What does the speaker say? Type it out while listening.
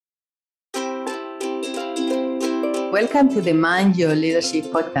Welcome to the Mind Your Leadership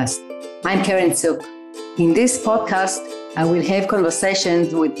podcast. I'm Karen Soup. In this podcast, I will have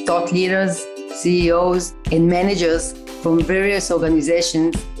conversations with thought leaders, CEOs, and managers from various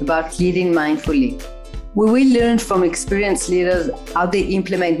organizations about leading mindfully. We will learn from experienced leaders how they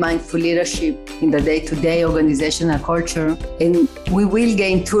implement mindful leadership in the day-to-day organizational culture, and we will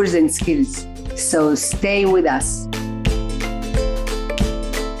gain tools and skills. So stay with us.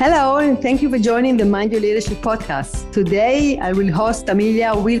 Hello, and thank you for joining the Mind Your Leadership podcast. Today, I will host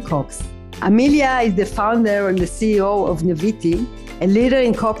Amelia Wilcox. Amelia is the founder and the CEO of Naviti, a leader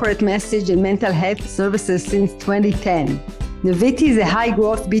in corporate message and mental health services since 2010. Naviti is a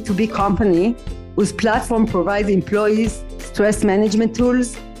high-growth B2B company whose platform provides employees stress management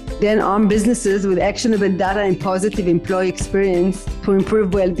tools, then arm businesses with actionable data and positive employee experience to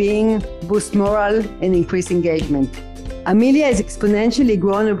improve well-being, boost morale, and increase engagement. Amelia has exponentially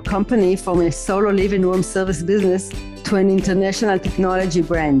grown her company from a solo living room service business to an international technology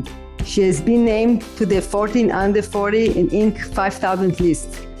brand. She has been named to the 14 Under 40 and Inc. 5000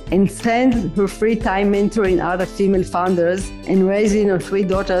 list and spends her free time mentoring other female founders and raising her 3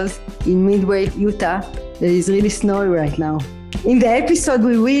 daughters in Midway, Utah, that is really snowy right now. In the episode,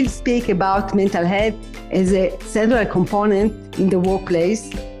 we will speak about mental health as a central component in the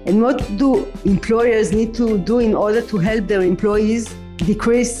workplace and what do employers need to do in order to help their employees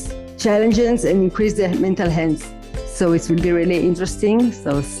decrease challenges and increase their mental health. So it will be really interesting.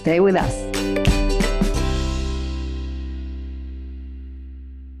 So stay with us.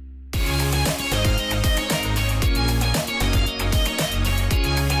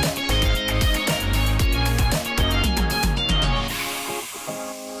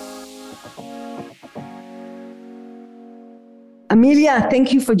 Amelia,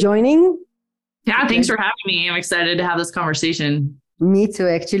 thank you for joining. Yeah, thanks for having me. I'm excited to have this conversation. Me too,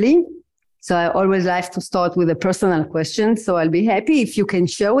 actually. So I always like to start with a personal question. So I'll be happy if you can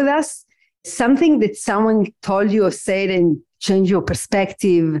share with us something that someone told you or said and changed your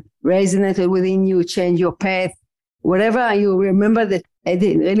perspective, resonated within you, changed your path, whatever you remember that had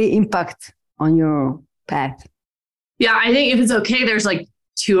a really impact on your path. Yeah, I think if it's okay, there's like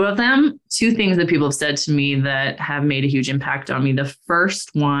 2 of them, 2 things that people have said to me that have made a huge impact on me. The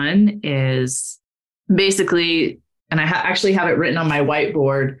first one is basically, and I actually have it written on my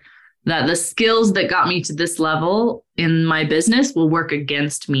whiteboard, that the skills that got me to this level in my business will work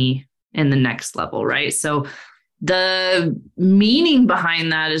against me in the next level, right? So the meaning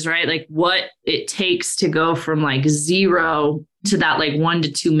behind that is, right, like what it takes to go from like 0 to that like 1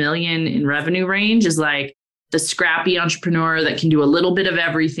 to 2 million in revenue range is like the scrappy entrepreneur that can do a little bit of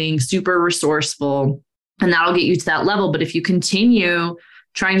everything, super resourceful, and that'll get you to that level. But if you continue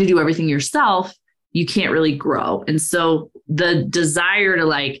trying to do everything yourself, you can't really grow. And so the desire to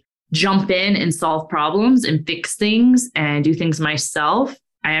like jump in and solve problems and fix things and do things myself,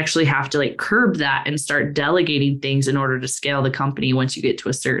 I actually have to like curb that and start delegating things in order to scale the company once you get to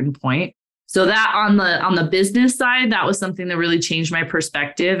a certain point. So that on the business side, that was something that really changed my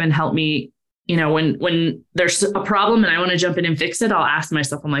perspective and helped me. You know, when there's a problem and I want to jump in and fix it, I'll ask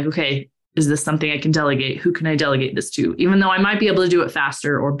myself, I'm like, okay, is this something I can delegate? Who can I delegate this to? Even though I might be able to do it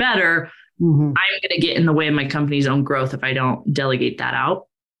faster or better, I'm going to get in the way of my company's own growth if I don't delegate that out.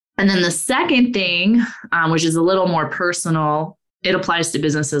 And then the second thing, which is a little more personal, it applies to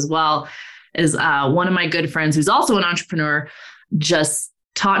business as well, is one of my good friends who's also an entrepreneur just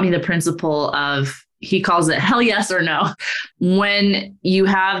taught me the principle of, he calls it hell yes or no. When you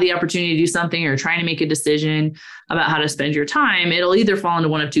have the opportunity to do something or trying to make a decision about how to spend your time, it'll either fall into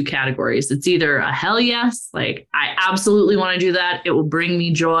one of 2 categories. It's either a hell yes, like I absolutely want to do that. It will bring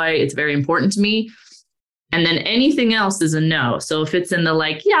me joy. It's very important to me. And then anything else is a no. So if it's in the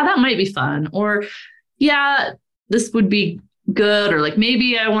like, yeah, that might be fun, or yeah, this would be good, or like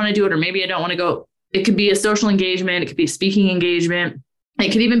maybe I want to do it, or maybe I don't want to go. It could be a social engagement. It could be a speaking engagement.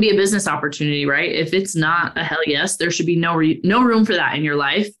 It could even be a business opportunity, right? If it's not a hell yes, there should be no room for that in your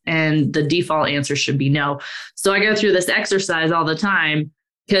life. And the default answer should be no. So I go through this exercise all the time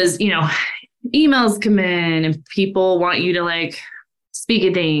because, you know, emails come in and people want you to like speak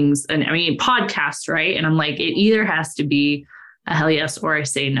at things. And I mean, podcasts, right? And I'm like, it either has to be a hell yes or I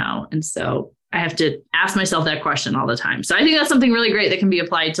say no. And so I have to ask myself that question all the time. So I think that's something really great that can be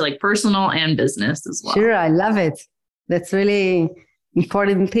applied to like personal and business as well. Sure. I love it. That's really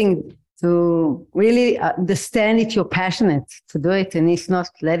important thing to really understand if you're passionate to do it, and if not,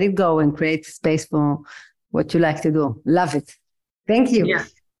 let it go and create space for what you like to do. Love it. Thank you. Yeah.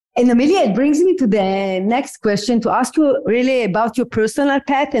 And Amelia, it brings me to the next question to ask you really about your personal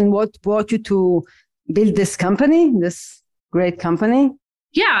path and what brought you to build this company, this great company.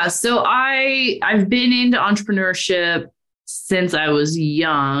 Yeah. So I've been into entrepreneurship since I was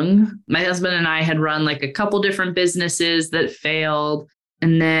young. My husband and I had run like a couple different businesses that failed.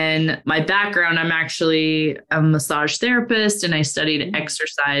 And then my background, I'm actually a massage therapist and I studied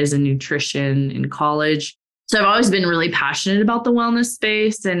exercise and nutrition in college. So I've always been really passionate about the wellness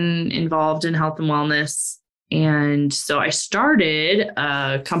space and involved in health and wellness. And so I started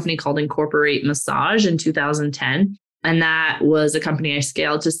a company called Incorporate Massage in 2010. And that was a company I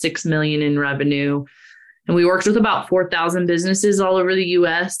scaled to 6 million in revenue. And we worked with about 4,000 businesses all over the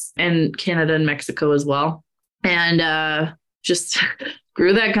US and Canada and Mexico as well. And just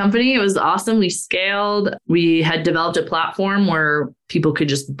grew that company. It was awesome. We scaled. We had developed a platform where people could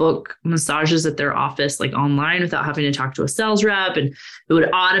just book massages at their office, like online, without having to talk to a sales rep. And it would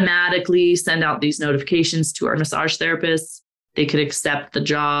automatically send out these notifications to our massage therapists. They could accept the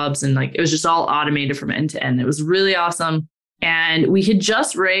jobs, and like it was just all automated from end to end. It was really awesome. And we had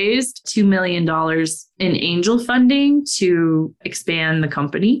just raised $2 million in angel funding to expand the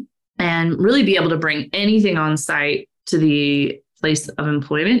company and really be able to bring anything on site to the place of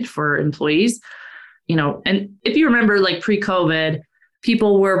employment for employees. And if you remember, like pre-COVID,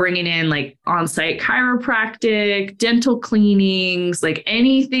 people were bringing in like on-site chiropractic, dental cleanings, like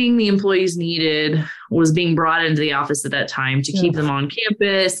anything the employees needed was being brought into the office at that time to keep them on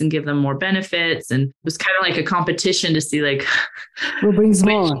campus and give them more benefits. And it was kind of like a competition to see like who brings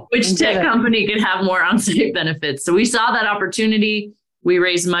more, which tech company could have more on-site benefits. So we saw that opportunity. We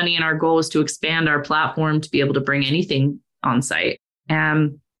raised money, and our goal was to expand our platform to be able to bring anything on site.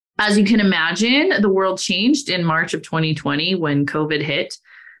 And as you can imagine, the world changed in March of 2020 when COVID hit.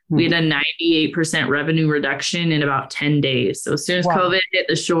 We had a 98% revenue reduction in about 10 days. So as soon as COVID hit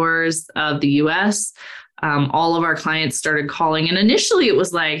the shores of the US, all of our clients started calling. And initially it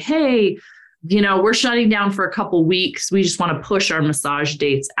was like, hey, we're shutting down for a couple weeks. We just want to push our massage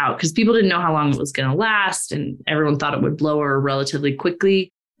dates out because people didn't know how long it was going to last. And everyone thought it would blow over relatively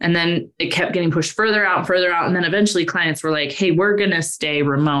quickly. And then it kept getting pushed further out and further out. And then eventually clients were like, hey, we're going to stay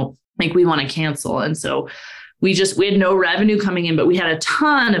remote. Like we want to cancel. And so we had no revenue coming in, but we had a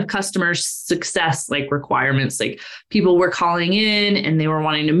ton of customer success, like requirements. Like people were calling in and they were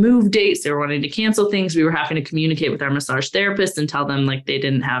wanting to move dates. They were wanting to cancel things. We were having to communicate with our massage therapist and tell them like they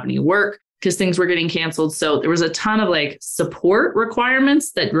didn't have any work because things were getting canceled. So there was a ton of like support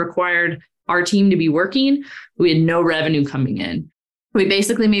requirements that required our team to be working. We had no revenue coming in. We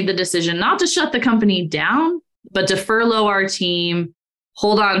basically made the decision not to shut the company down, but to furlough our team,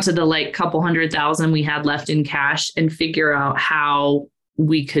 hold on to the like couple $100,000 we had left in cash and figure out how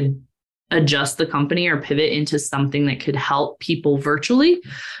we could adjust the company or pivot into something that could help people virtually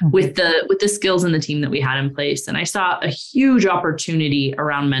with the skills and the team that we had in place. And I saw a huge opportunity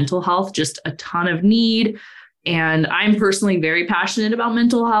around mental health, just a ton of need. And I'm personally very passionate about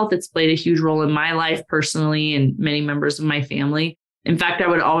mental health. It's played a huge role in my life personally and many members of my family. In fact, I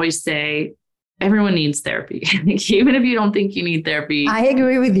would always say everyone needs therapy, even if you don't think you need therapy. I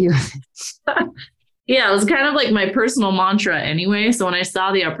agree with you. Yeah, it was kind of like my personal mantra anyway. So when I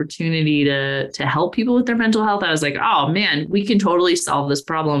saw the opportunity to help people with their mental health, I was like, oh man, we can totally solve this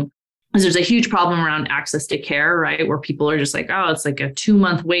problem. Because there's a huge problem around access to care, right? Where people are just like, oh, it's like a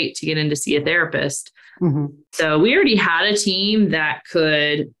 2-month wait to get in to see a therapist. So we already had a team that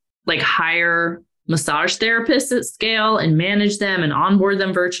could like hire massage therapists at scale and manage them and onboard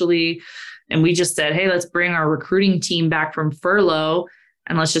them virtually. And we just said, hey, let's bring our recruiting team back from furlough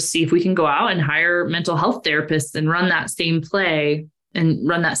and let's just see if we can go out and hire mental health therapists and run that same play and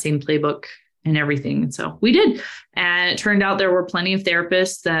run that same playbook and everything. And so we did. And it turned out there were plenty of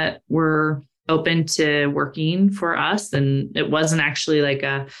therapists that were open to working for us. And it wasn't actually like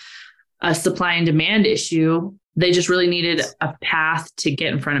a supply and demand issue. They just really needed a path to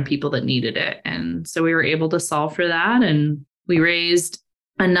get in front of people that needed it. And so we were able to solve for that. And we raised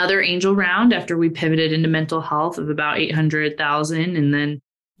another angel round after we pivoted into mental health of about 800,000 and then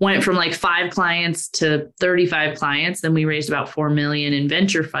went from like 5 clients to 35 clients. Then we raised about 4 million in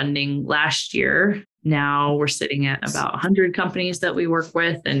venture funding last year. Now we're sitting at about 100 companies that we work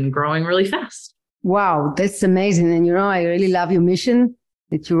with and growing really fast. Wow, that's amazing. And I really love your mission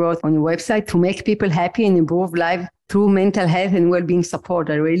that you wrote on your website to make people happy and improve life through mental health and well-being support.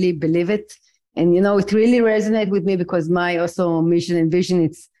 I really believe it. And, it really resonates with me because my also mission and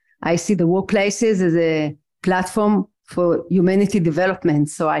vision, I see the workplaces as a platform for humanity development.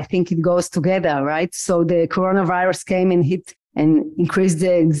 So I think it goes together, right? So the coronavirus came and hit and increased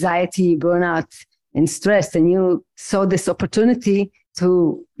the anxiety, burnout, and stress. And you saw this opportunity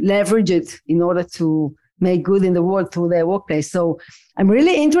to leverage it in order to make good in the world through their workplace. So I'm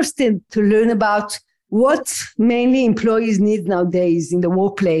really interested to learn about what mainly employees need nowadays in the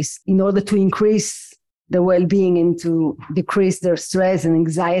workplace in order to increase their well-being and to decrease their stress and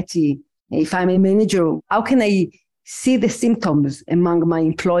anxiety. If I'm a manager, how can I see the symptoms among my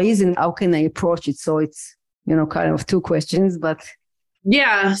employees and how can I approach it? So it's, kind of two questions, but.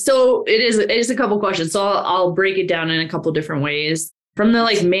 Yeah. So it is a couple questions. So I'll break it down in a couple different ways. From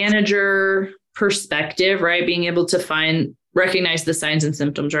the manager perspective, right? Being able to recognize the signs and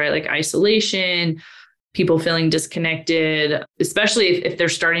symptoms, right? Like isolation, people feeling disconnected, especially if they're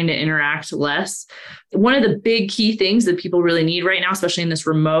starting to interact less. One of the big key things that people really need right now, especially in this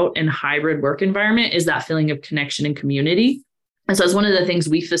remote and hybrid work environment, is that feeling of connection and community. And so it's one of the things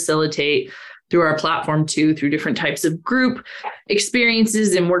we facilitate through our platform too, through different types of group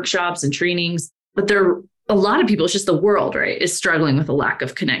experiences and workshops and trainings. But a lot of people, it's just the world, right, is struggling with a lack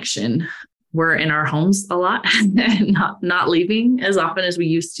of connection. We're in our homes a lot and not leaving as often as we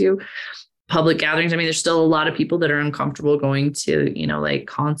used to. Public gatherings. I mean, there's still a lot of people that are uncomfortable going to,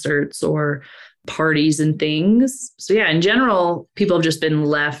 concerts or parties and things. So yeah, in general, people have just been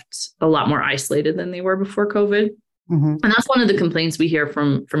left a lot more isolated than they were before COVID. Mm-hmm. And that's one of the complaints we hear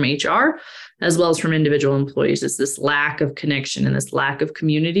from HR, as well as from individual employees, is this lack of connection and this lack of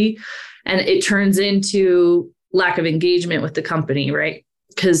community. And it turns into lack of engagement with the company, right?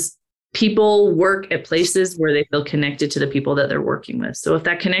 Because people work at places where they feel connected to the people that they're working with. So if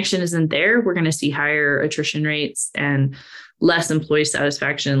that connection isn't there, we're going to see higher attrition rates and less employee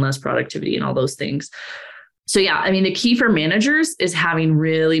satisfaction and less productivity and all those things. So yeah, I mean, the key for managers is having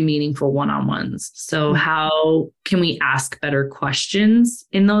really meaningful one-on-ones. So how can we ask better questions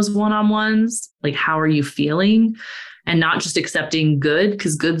in those one-on-ones? Like, how are you feeling? And not just accepting good,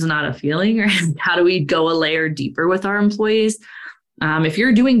 because good's not a feeling, right? How do we go a layer deeper with our employees? If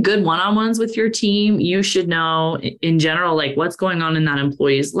you're doing good one-on-ones with your team, you should know in general, what's going on in that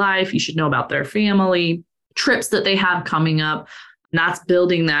employee's life. You should know about their family, trips that they have coming up. And that's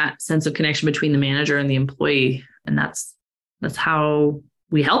building that sense of connection between the manager and the employee. And that's how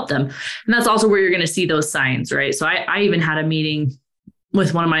we help them. And that's also where you're going to see those signs, right? So I even had a meeting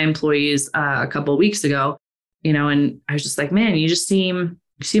with one of my employees a couple of weeks ago, and I was just like, man, you seem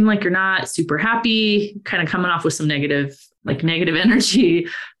like you're not super happy, kind of coming off with some negative energy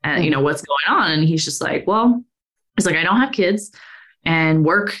and, what's going on. And he's just like, well, it's I don't have kids and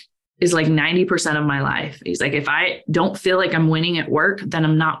work is 90% of my life. He's like, if I don't feel like I'm winning at work, then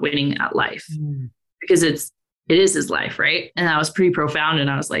I'm not winning at life because it is his life. Right. And that was pretty profound. And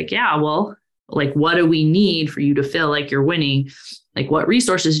I was like, yeah, well, what do we need for you to feel like you're winning? What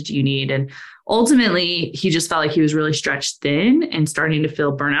resources do you need? And ultimately, he just felt like he was really stretched thin and starting to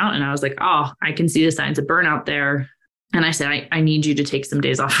feel burnout. And I was like, oh, I can see the signs of burnout there. And I said, I need you to take some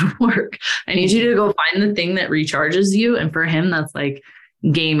days off of work. I need you to go find the thing that recharges you. And for him, that's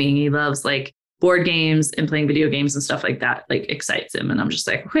gaming. He loves board games and playing video games and stuff like that, excites him. And I'm just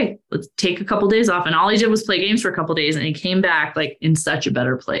like, okay, let's take a couple of days off. And all he did was play games for a couple of days and he came back in such a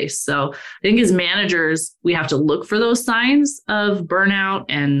better place. So I think as managers, we have to look for those signs of burnout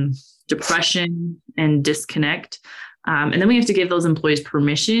and depression and disconnect. And then we have to give those employees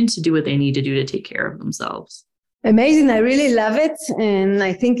permission to do what they need to do to take care of themselves. Amazing. I really love it. And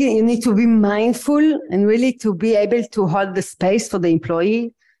I think you need to be mindful and really to be able to hold the space for the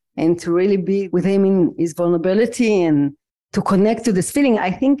employee and to really be with him in his vulnerability and to connect to this feeling. I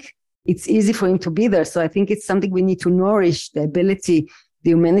think it's easy for him to be there. So I think it's something we need to nourish, the ability,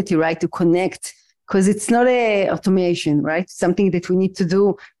 the humanity, right, to connect, because it's not a automation, right? It's something that we need to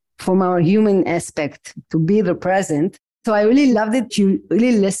do from our human aspect to be the present. So I really loved it. You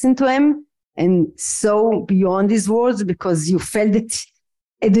really listened to him and so beyond his words, because you felt it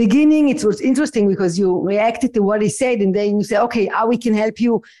at the beginning. It was interesting because you reacted to what he said and then you say, okay, how we can help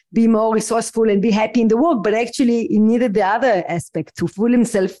you be more resourceful and be happy in the work. But actually he needed the other aspect to fool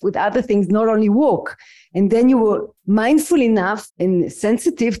himself with other things, not only work. And then you were mindful enough and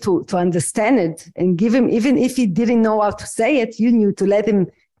sensitive to understand it and give him, even if he didn't know how to say it, you knew to let him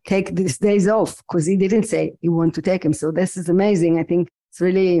take these days off because he didn't say he wanted to take them. So this is amazing. I think it's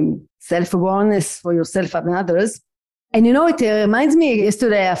really self-awareness for yourself and others. And it reminds me,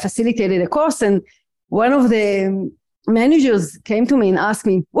 yesterday I facilitated a course and one of the managers came to me and asked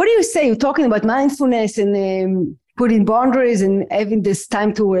me, what do you say? You're talking about mindfulness and putting boundaries and having this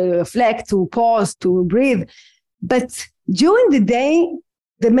time to reflect, to pause, to breathe. But during the day,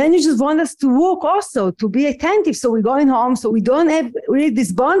 the managers want us to work also, to be attentive. So we're going home, so we don't have really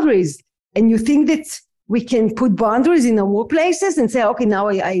these boundaries. And you think that we can put boundaries in our workplaces and say, okay, now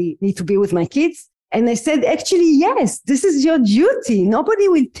I need to be with my kids. And I said, actually, yes, this is your duty. Nobody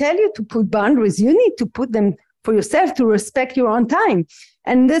will tell you to put boundaries. You need to put them for yourself to respect your own time.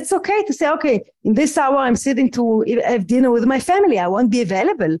 And that's okay to say, okay, in this hour, I'm sitting to have dinner with my family. I won't be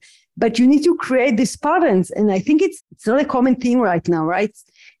available. But you need to create these patterns. And I think it's not a common theme right now, right?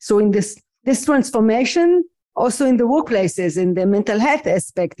 So in this transformation, also in the workplaces, in the mental health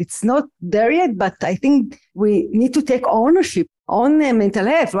aspect, it's not there yet, but I think we need to take ownership on mental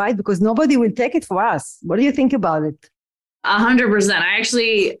health, right? Because nobody will take it for us. What do you think about it? 100%. I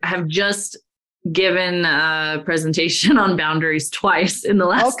actually have just given a presentation on boundaries twice in the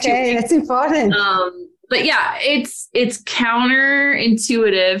last 2 weeks. Okay, that's important. But yeah, it's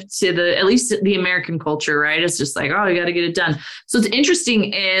counterintuitive to at least the American culture, right? It's just like, oh, you got to get it done. So what's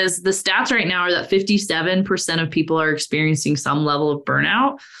interesting is the stats right now are that 57% of people are experiencing some level of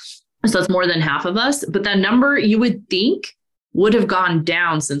burnout. So that's more than half of us. But that number you would think would have gone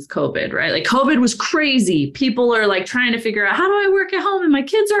down since COVID, right? Like COVID was crazy. People are like trying to figure out, how do I work at home? And my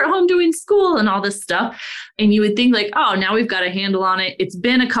kids are at home doing school and all this stuff. And you would think like, oh, now we've got a handle on it. It's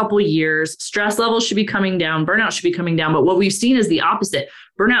been a couple years. Stress levels should be coming down. Burnout should be coming down. But what we've seen is the opposite.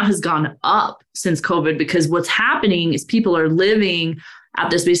 Burnout has gone up since COVID, because what's happening is people are living at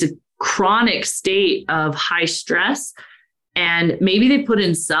this basic chronic state of high stress. And maybe they put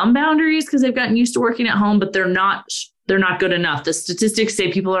in some boundaries because they've gotten used to working at home, but they're not good enough. The statistics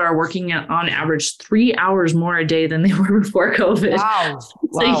say people are working on average 3 hours more a day than they were before COVID. Wow. It's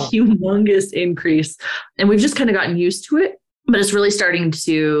a humongous increase. And we've just kind of gotten used to it, but it's really starting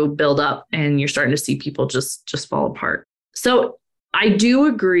to build up, and you're starting to see people just fall apart. So I do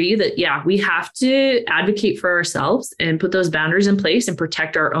agree that, yeah, we have to advocate for ourselves and put those boundaries in place and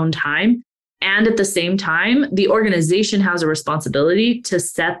protect our own time. And at the same time, the organization has a responsibility to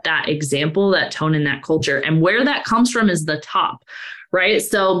set that example, that tone, and that culture. And where that comes from is the top, right?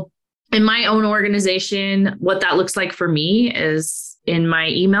 So in my own organization, what that looks like for me is in my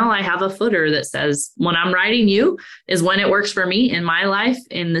email, I have a footer that says, when I'm writing you is when it works for me in my life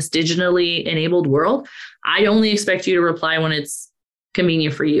in this digitally enabled world. I only expect you to reply when it's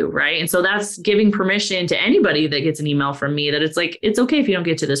convenient for you, right? And so that's giving permission to anybody that gets an email from me that it's like, it's okay if you don't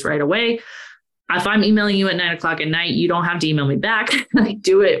get to this right away. If I'm emailing you at 9:00 at night, you don't have to email me back.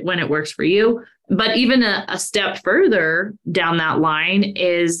 Do it when it works for you. But even a step further down that line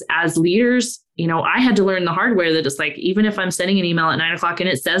is, as leaders, I had to learn the hard way that it's like, even if I'm sending an email at 9:00 and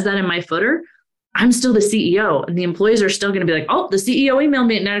it says that in my footer, I'm still the CEO, and the employees are still going to be like, oh, the CEO emailed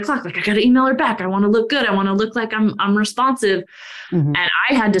me at 9:00. Like, I got to email her back. I want to look good. I want to look like I'm responsive. Mm-hmm. And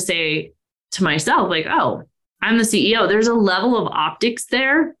I had to say to myself, like, oh, I'm the CEO. There's a level of optics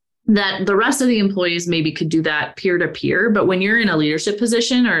there that the rest of the employees maybe could do that peer to peer. But when you're in a leadership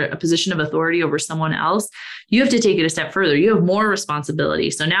position or a position of authority over someone else, you have to take it a step further. You have more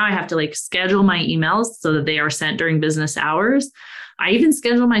responsibility. So now I have to schedule my emails so that they are sent during business hours. I even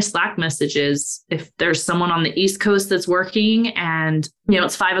schedule my Slack messages. If there's someone on the East Coast that's working and,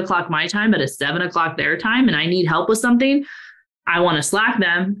 it's 5:00 my time, but it's 7:00 their time, and I need help with something, I want to Slack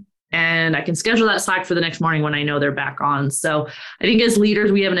them. And I can schedule that Slack for the next morning when I know they're back on. So I think as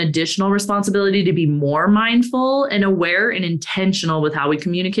leaders, we have an additional responsibility to be more mindful and aware and intentional with how we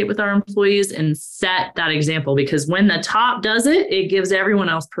communicate with our employees and set that example. Because when the top does it, it gives everyone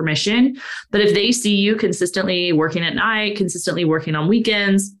else permission. But if they see you consistently working at night, consistently working on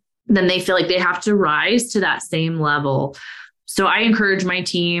weekends, then they feel like they have to rise to that same level. So I encourage my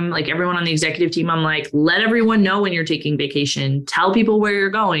team, like everyone on the executive team, I'm like, let everyone know when you're taking vacation. Tell people where you're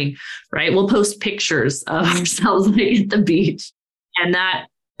going, right? We'll post pictures of ourselves at the beach. And that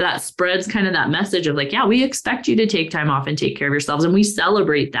spreads kind of that message of like, yeah, we expect you to take time off and take care of yourselves. And we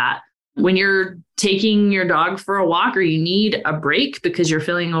celebrate that. When you're taking your dog for a walk or you need a break because you're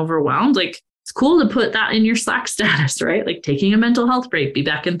feeling overwhelmed, like, it's cool to put that in your Slack status, right? Like taking a mental health break, be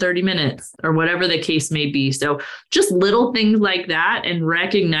back in 30 minutes or whatever the case may be. So just little things like that, and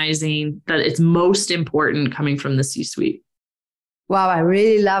recognizing that it's most important coming from the C-suite. Wow, I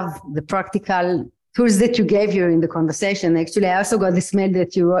really love the practical tools that you gave here in the conversation. Actually, I also got this mail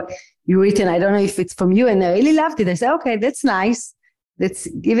that you written. I don't know if it's from you, and I really loved it. I said, okay, that's nice. That's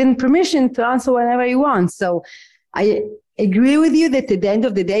given permission to answer whenever you want. So I agree with you that at the end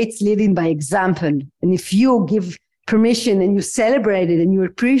of the day, it's leading by example. And if you give permission and you celebrate it and you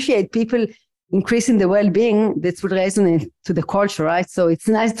appreciate people increasing the well-being, that will resonate to the culture, right? So it's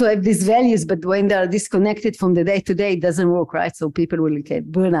nice to have these values, but when they're disconnected from the day-to-day, it doesn't work, right? So people will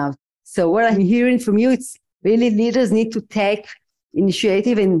get burnout. So what I'm hearing from you, it's really leaders need to take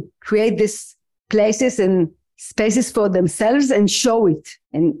initiative and create these places and spaces for themselves and show it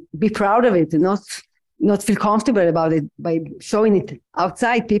and be proud of it and not feel comfortable about it. By showing it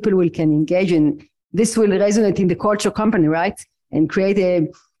outside, people can engage, and this will resonate in the culture company, right? And create a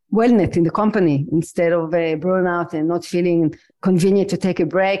wellness in the company instead of a burnout and not feeling convenient to take a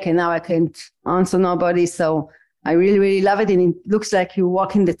break, and now I can't answer nobody. So I really, really love it. And it looks like you're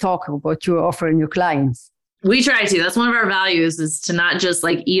walking the talk of what you're offering your clients. We try to. That's one of our values, is to not just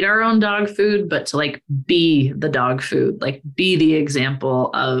like eat our own dog food, but to like be the dog food, like be the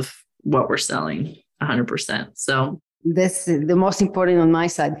example of what we're selling 100%. So that's the most important on my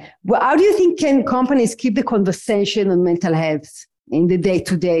side. Well, how do you think can companies keep the conversation on mental health in the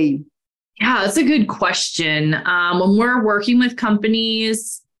day-to-day? Yeah, that's a good question. When we're working with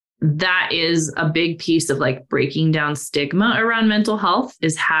companies, that is a big piece of like breaking down stigma around mental health,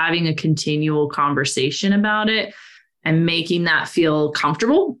 is having a continual conversation about it and making that feel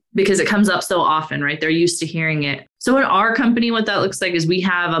comfortable, because it comes up so often, right? They're used to hearing it. So in our company, what that looks like is we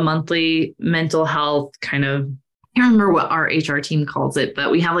have a monthly mental health kind of, I can't remember what our HR team calls it,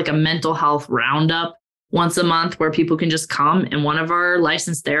 but we have like a mental health roundup once a month where people can just come, and one of our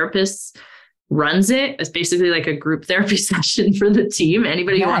licensed therapists runs it. It's basically like a group therapy session for the team.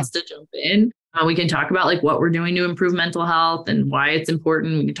 Anybody who wants to jump in, we can talk about like what we're doing to improve mental health and why it's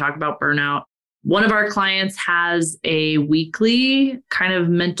important. We can talk about burnout. One of our clients has a weekly kind of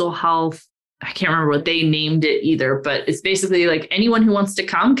mental health, I can't remember what they named it either, but it's basically like anyone who wants to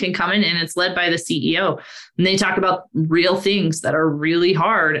come can come in, and it's led by the CEO. And they talk about real things that are really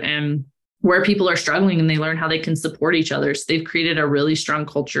hard and where people are struggling, and they learn how they can support each other. So they've created a really strong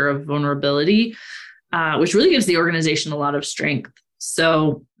culture of vulnerability, which really gives the organization a lot of strength.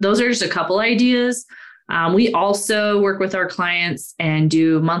 So those are just a couple ideas. We also work with our clients and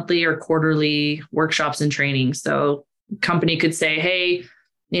do monthly or quarterly workshops and training. So company could say, hey,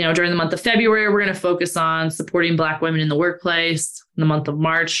 during the month of February, we're going to focus on supporting Black women in the workplace. In the month of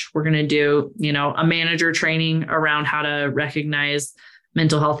March, we're going to do, a manager training around how to recognize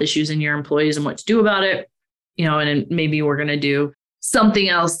mental health issues in your employees and what to do about it, and then maybe we're going to do something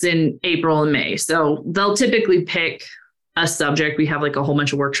else in April and May. So they'll typically pick a subject. We have like a whole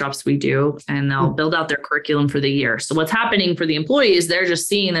bunch of workshops we do, and they'll build out their curriculum for the year. So what's happening for the employees, they're just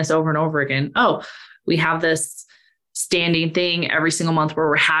seeing this over and over again. Oh, we have this standing thing every single month where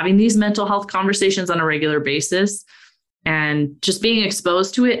we're having these mental health conversations on a regular basis, and just being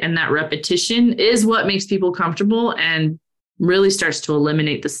exposed to it. And that repetition is what makes people comfortable and really starts to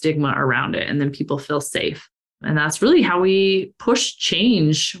eliminate the stigma around it. And then people feel safe. And that's really how we push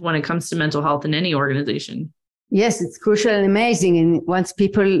change when it comes to mental health in any organization. Yes, it's crucial and amazing. And once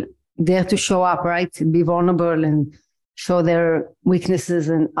people dare to show up, right, and be vulnerable and show their weaknesses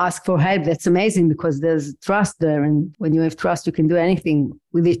and ask for help, that's amazing, because there's trust there. And when you have trust, you can do anything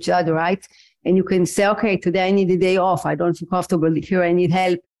with each other, right? And you can say, okay, today I need a day off. I don't feel comfortable here. I need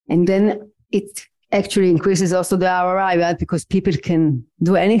help. And then it actually increases also the ROI, right? Because people can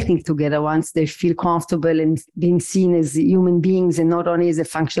do anything together once they feel comfortable and being seen as human beings and not only as a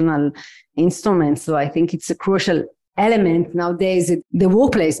functional instrument. So I think it's a crucial element nowadays in the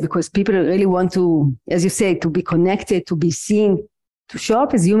workplace, because people really want to, as you say, to be connected, to be seen, to show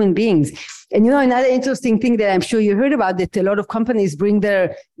up as human beings. And another interesting thing that I'm sure you heard about, that a lot of companies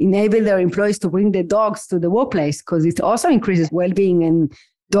enable their employees to bring their dogs to the workplace, because it also increases well-being, and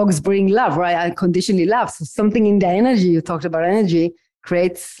dogs bring love, right? Unconditionally love. So something in the energy, you talked about energy,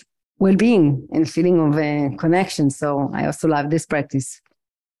 creates well-being and feeling of connection. So I also love this practice.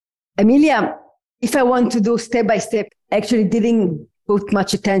 Amelia, if I want to do step-by-step, actually didn't put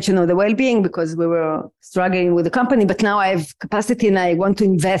much attention on the well-being because we were struggling with the company, but now I have capacity and I want to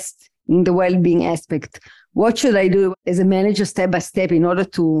invest in the well-being aspect. What should I do as a manager step-by-step in order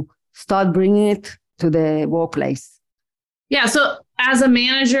to start bringing it to the workplace? Yeah. So as a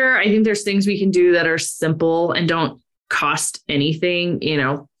manager, I think there's things we can do that are simple and don't cost anything,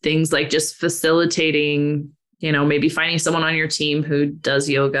 things like just facilitating, maybe finding someone on your team who does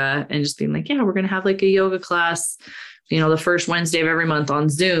yoga and just being like, yeah, we're going to have like a yoga class, the first Wednesday of every month on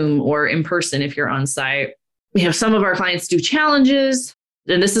Zoom or in person if you're on site. Some of our clients do challenges,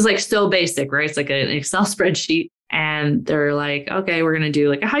 and this is like so basic, right? It's like an Excel spreadsheet. And they're like, okay, we're going to do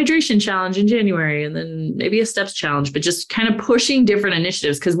like a hydration challenge in January and then maybe a steps challenge, but just kind of pushing different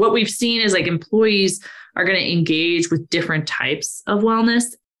initiatives. Because what we've seen is like employees are going to engage with different types of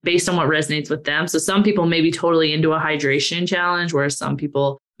wellness based on what resonates with them. So some people may be totally into a hydration challenge, whereas some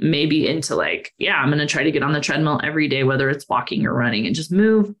people may be into like, yeah, I'm going to try to get on the treadmill every day, whether it's walking or running, and just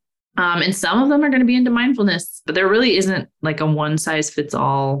move. And some of them are going to be into mindfulness, but there really isn't like a one size fits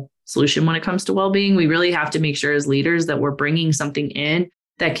all solution when it comes to well-being. We really have to make sure as leaders that we're bringing something in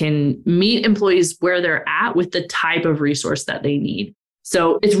that can meet employees where they're at with the type of resource that they need.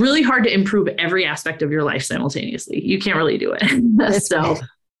 So it's really hard to improve every aspect of your life simultaneously. You can't really do it. So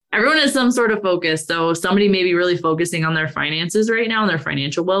everyone has some sort of focus. So somebody may be really focusing on their finances right now and their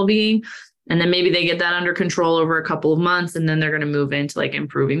financial well-being. And then maybe they get that under control over a couple of months, and then they're going to move into like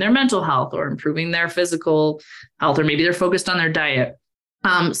improving their mental health or improving their physical health, or maybe they're focused on their diet.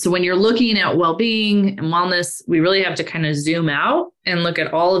 So when you're looking at well-being and wellness, we really have to kind of zoom out and look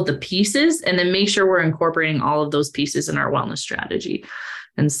at all of the pieces and then make sure we're incorporating all of those pieces in our wellness strategy.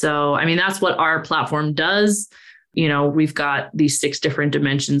 And so, I mean, that's what our platform does. You know, we've got these 6 different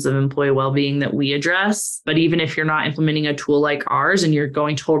dimensions of employee well-being that we address. But even if you're not implementing a tool like ours and you're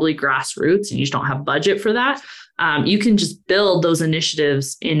going totally grassroots and you just don't have budget for that, you can just build those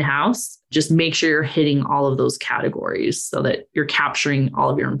initiatives in-house. Just make sure you're hitting all of those categories so that you're capturing all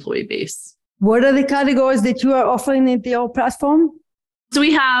of your employee base. What are the categories that you are offering in your platform? So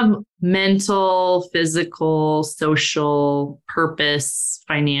we have mental, physical, social, purpose,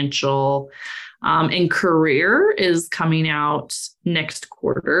 financial, and career is coming out next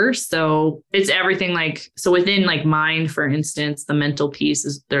quarter. So it's everything so within like mind, for instance, the mental piece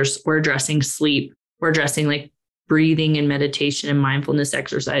is we're addressing sleep. We're addressing like breathing and meditation and mindfulness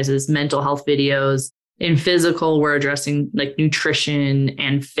exercises, mental health videos. In physical, we're addressing like nutrition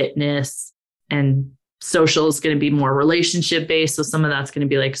and fitness, and social is going to be more relationship based. So some of that's going to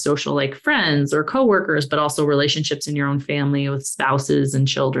be like social, like friends or coworkers, but also relationships in your own family with spouses and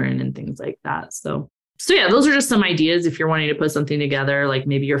children and things like that. So yeah, those are just some ideas. If you're wanting to put something together, like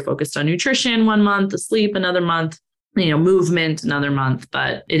maybe you're focused on nutrition 1 month, sleep another month, movement another month.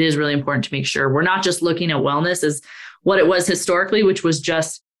 But it is really important to make sure we're not just looking at wellness as what it was historically, which was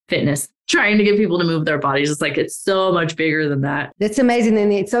just fitness, trying to get people to move their bodies. It's so much bigger than that. That's amazing.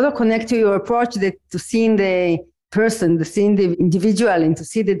 And it's also connect to your approach to seeing the person, to seeing the individual, and to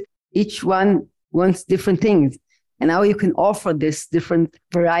see that each one wants different things. And how you can offer this different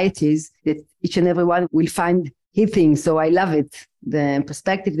varieties that each and every one will find hitting. So I love it. The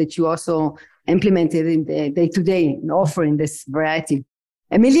perspective that you also implemented in the day-to-day and offering this variety.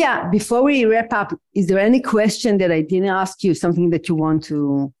 Amelia, before we wrap up, is there any question that I didn't ask you, something that you want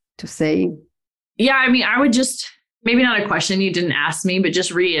to say? Yeah, I mean, I would just, maybe not a question you didn't ask me, but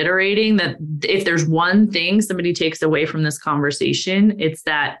just reiterating that if there's one thing somebody takes away from this conversation, it's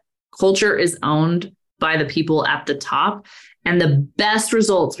that culture is owned by the people at the top. And the best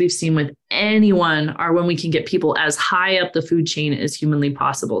results we've seen with anyone are when we can get people as high up the food chain as humanly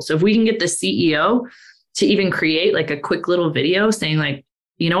possible. So if we can get the CEO to even create like a quick little video saying like,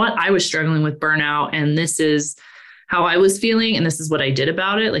 you know what, I was struggling with burnout and this is how I was feeling and this is what I did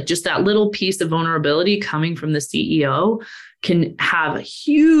about it. Like just that little piece of vulnerability coming from the CEO can have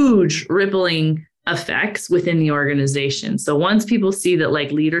huge rippling effects within the organization. So once people see that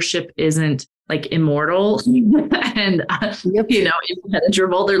like leadership isn't like immortal and,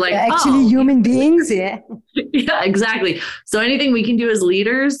 impenetrable, they're like, actually human beings. Yeah. Yeah, exactly. So anything we can do as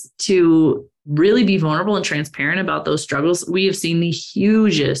leaders to really be vulnerable and transparent about those struggles. We have seen the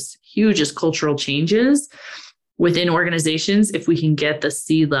hugest cultural changes within organizations if we can get the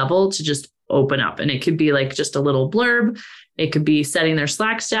C-level to just open up. And it could be like just a little blurb. It could be setting their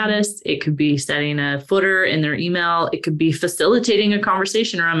Slack status. It could be setting a footer in their email. It could be facilitating a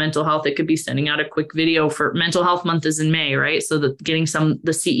conversation around mental health. It could be sending out a quick video for Mental Health Month is in May, right? So that getting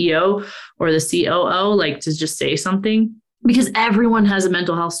the CEO or the COO like to just say something, because everyone has a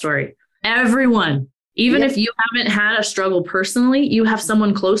mental health story. Everyone, even if you haven't had a struggle personally, you have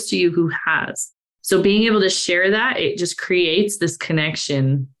someone close to you who has. So being able to share that, it just creates this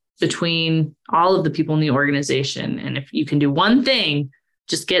connection between all of the people in the organization. And if you can do one thing,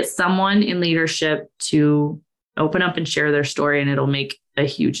 just get someone in leadership to open up and share their story, and it'll make a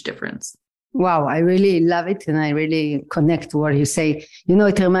huge difference. Wow, I really love it. And I really connect to what you say.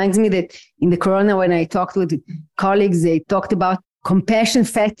 It reminds me that in the corona, when I talked with colleagues, they talked about compassion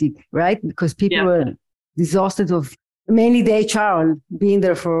fatigue, right? Because people were exhausted of mainly the HR being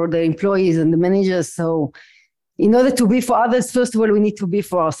there for the employees and the managers. So in order to be for others, first of all, we need to be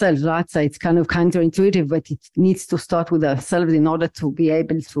for ourselves, right? So it's kind of counterintuitive, but it needs to start with ourselves in order to be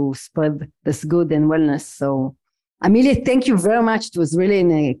able to spread this good and wellness. So Amelia, thank you very much. It was really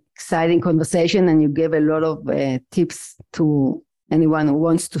an exciting conversation, and you gave a lot of tips to anyone who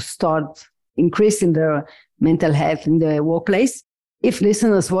wants to start increasing their mental health in the workplace. If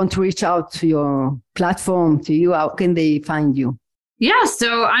listeners want to reach out to your platform, to you, how can they find you? Yeah,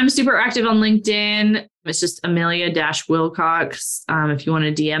 so I'm super active on LinkedIn. It's just Amelia-Wilcox. If you want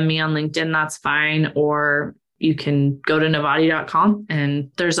to DM me on LinkedIn, that's fine. Or you can go to Novati.com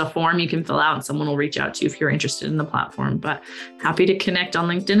and there's a form you can fill out and someone will reach out to you if you're interested in the platform. But happy to connect on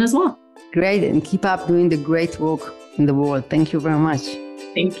LinkedIn as well. Great. And keep up doing the great work in the world. Thank you very much.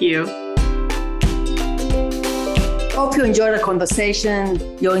 Thank you. hope you enjoyed the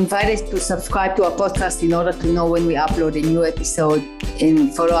conversation. You're invited to subscribe to our podcast in order to know when we upload a new episode,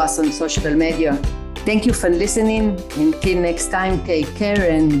 and follow us on social media. Thank you for listening. Until next time, take care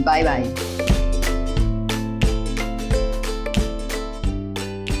and bye-bye.